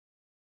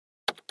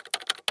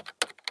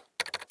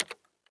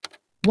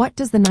What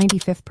does the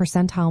 95th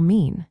percentile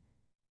mean?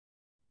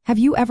 Have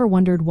you ever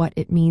wondered what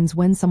it means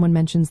when someone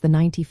mentions the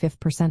 95th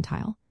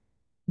percentile?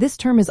 This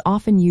term is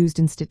often used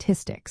in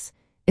statistics,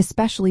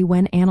 especially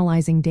when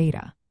analyzing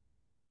data.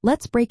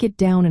 Let's break it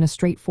down in a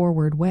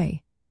straightforward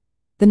way.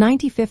 The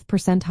 95th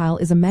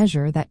percentile is a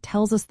measure that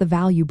tells us the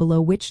value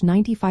below which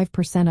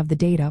 95% of the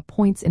data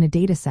points in a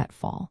dataset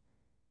fall.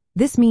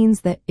 This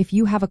means that if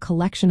you have a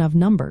collection of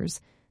numbers,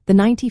 the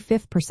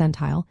 95th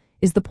percentile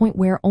is the point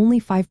where only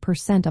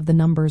 5% of the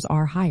numbers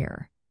are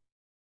higher.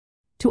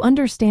 To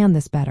understand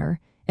this better,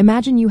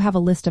 imagine you have a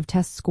list of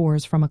test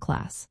scores from a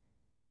class.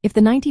 If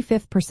the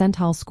 95th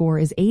percentile score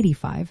is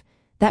 85,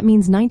 that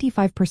means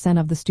 95%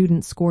 of the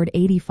students scored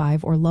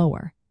 85 or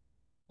lower.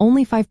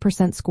 Only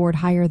 5% scored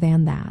higher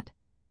than that.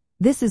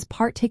 This is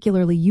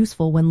particularly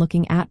useful when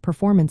looking at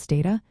performance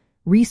data,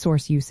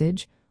 resource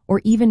usage,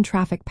 or even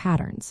traffic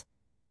patterns.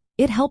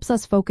 It helps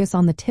us focus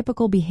on the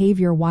typical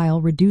behavior while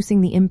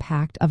reducing the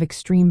impact of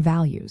extreme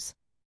values.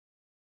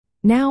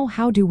 Now,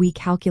 how do we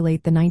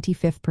calculate the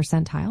 95th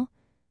percentile?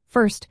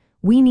 First,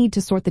 we need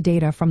to sort the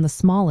data from the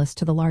smallest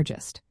to the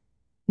largest.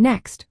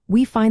 Next,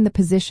 we find the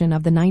position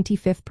of the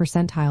 95th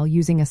percentile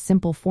using a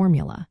simple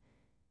formula.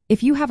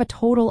 If you have a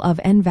total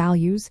of n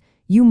values,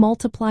 you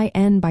multiply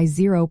n by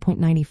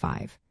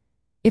 0.95.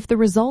 If the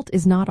result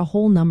is not a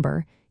whole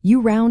number,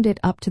 you round it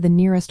up to the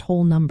nearest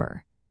whole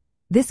number.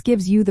 This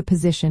gives you the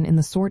position in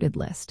the sorted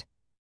list.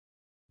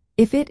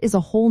 If it is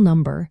a whole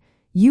number,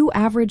 you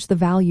average the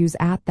values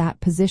at that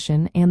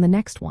position and the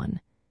next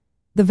one.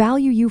 The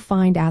value you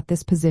find at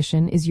this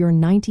position is your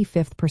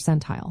 95th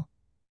percentile.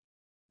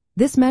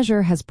 This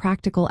measure has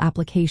practical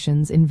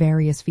applications in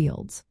various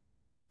fields.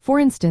 For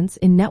instance,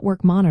 in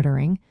network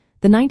monitoring,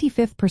 the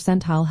 95th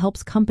percentile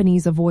helps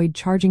companies avoid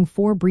charging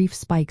for brief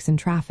spikes in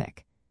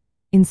traffic.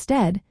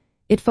 Instead,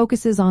 it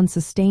focuses on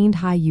sustained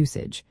high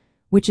usage,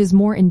 which is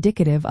more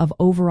indicative of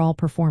overall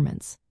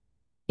performance.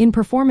 In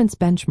performance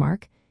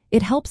benchmark,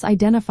 it helps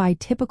identify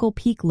typical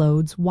peak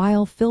loads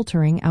while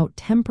filtering out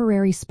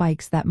temporary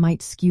spikes that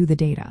might skew the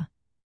data.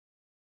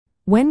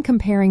 When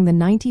comparing the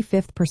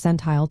 95th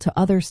percentile to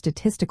other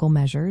statistical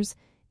measures,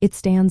 it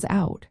stands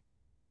out.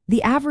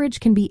 The average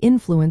can be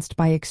influenced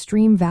by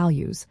extreme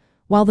values,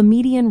 while the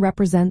median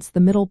represents the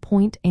middle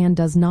point and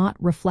does not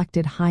reflect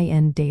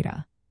high-end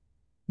data.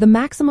 The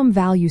maximum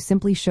value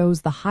simply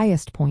shows the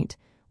highest point,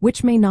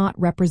 which may not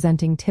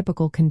representing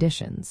typical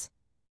conditions.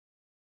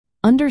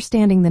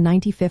 Understanding the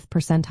 95th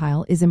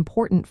percentile is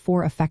important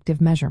for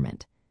effective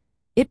measurement.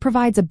 It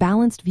provides a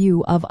balanced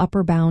view of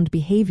upper bound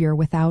behavior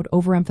without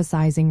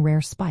overemphasizing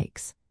rare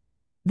spikes.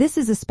 This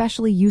is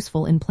especially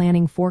useful in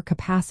planning for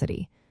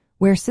capacity,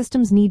 where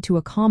systems need to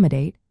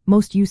accommodate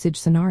most usage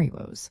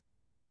scenarios.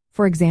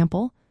 For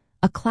example,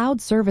 a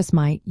cloud service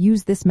might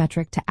use this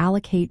metric to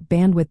allocate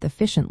bandwidth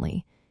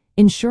efficiently,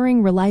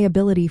 ensuring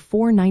reliability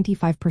for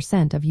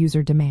 95% of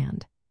user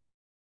demand.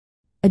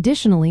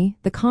 Additionally,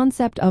 the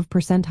concept of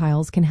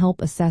percentiles can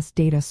help assess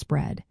data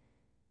spread.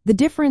 The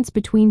difference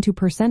between two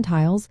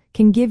percentiles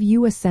can give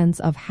you a sense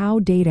of how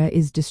data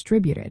is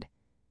distributed.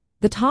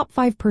 The top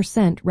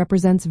 5%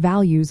 represents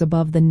values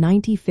above the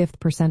 95th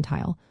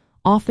percentile,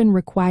 often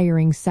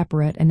requiring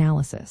separate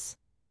analysis.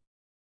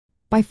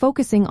 By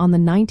focusing on the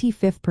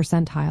 95th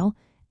percentile,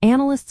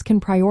 analysts can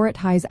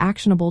prioritize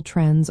actionable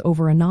trends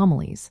over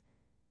anomalies.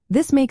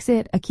 This makes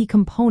it a key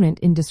component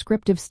in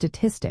descriptive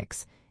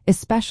statistics,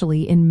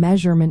 especially in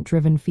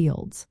measurement-driven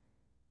fields.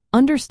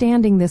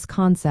 Understanding this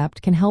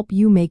concept can help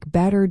you make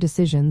better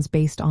decisions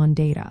based on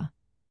data.